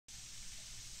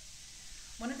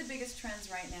One of the biggest trends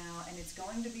right now, and it's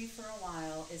going to be for a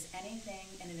while, is anything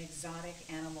in an exotic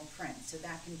animal print. So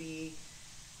that can be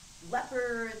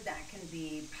leopard, that can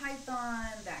be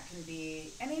python, that can be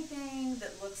anything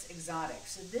that looks exotic.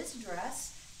 So this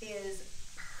dress is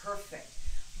perfect.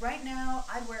 Right now,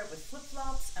 I'd wear it with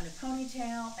flip-flops and a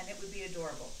ponytail, and it would be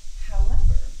adorable.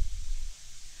 However,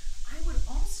 I would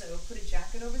also put a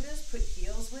jacket over this, put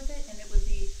heels with it, and it would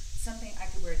be something I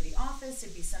could wear to the office.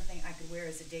 It'd be something I could wear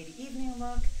as a day to evening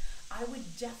look. I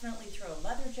would definitely throw a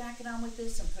leather jacket on with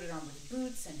this and put it on with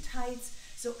boots and tights.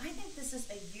 So I think this is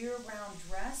a year-round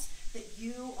dress that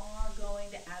you are going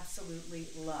to absolutely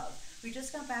love. We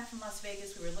just got back from Las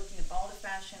Vegas. We were looking at all the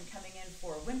fashion coming in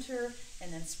for winter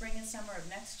and then spring and summer of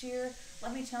next year.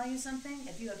 Let me tell you something.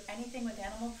 If you have anything with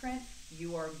animal print,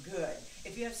 you are good.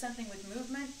 If you have something with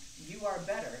movement, you are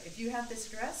better. If you have this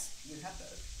dress, you have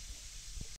both.